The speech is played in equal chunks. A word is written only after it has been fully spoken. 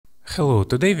Hello,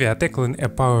 today we are tackling a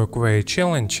Power Query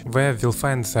challenge where we'll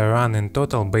find the running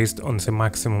total based on the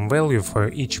maximum value for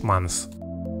each month.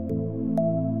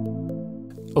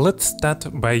 Let's start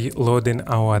by loading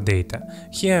our data.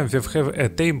 Here we have a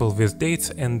table with dates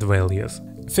and values.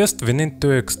 First we need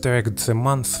to extract the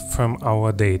months from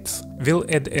our dates. We'll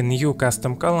add a new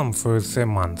custom column for the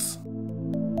months.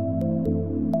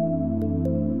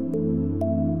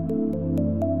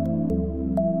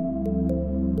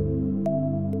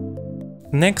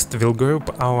 Next we'll group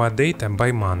our data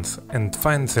by month and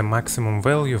find the maximum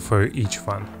value for each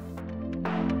one.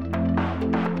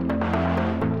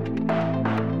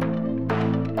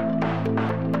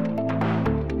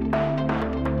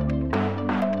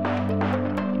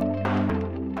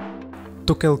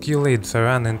 To calculate the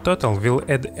running total, we'll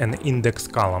add an index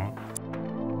column.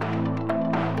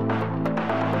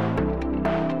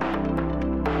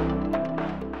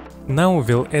 Now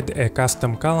we'll add a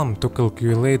custom column to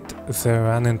calculate the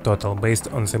running total based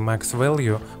on the max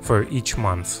value for each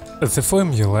month. The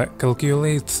formula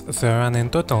calculates the running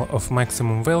total of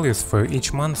maximum values for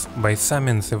each month by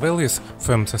summing the values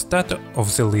from the start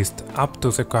of the list up to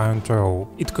the current row.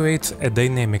 It creates a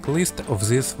dynamic list of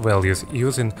these values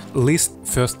using list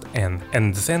first n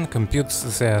and then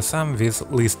computes their sum with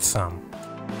list sum.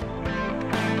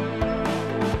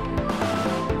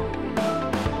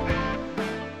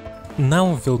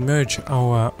 Now we'll merge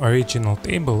our original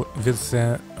table with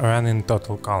the running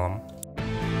total column.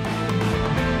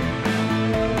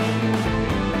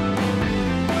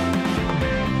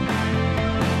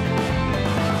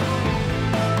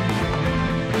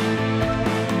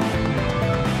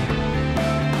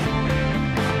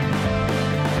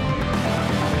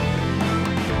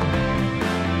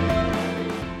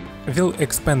 We'll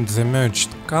expand the merged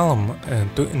column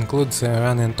to include the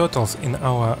running totals in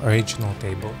our original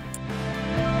table.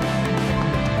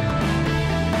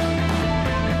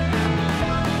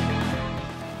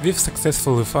 We've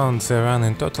successfully found the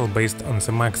running total based on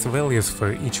the max values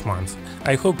for each month.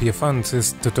 I hope you found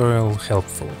this tutorial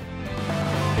helpful.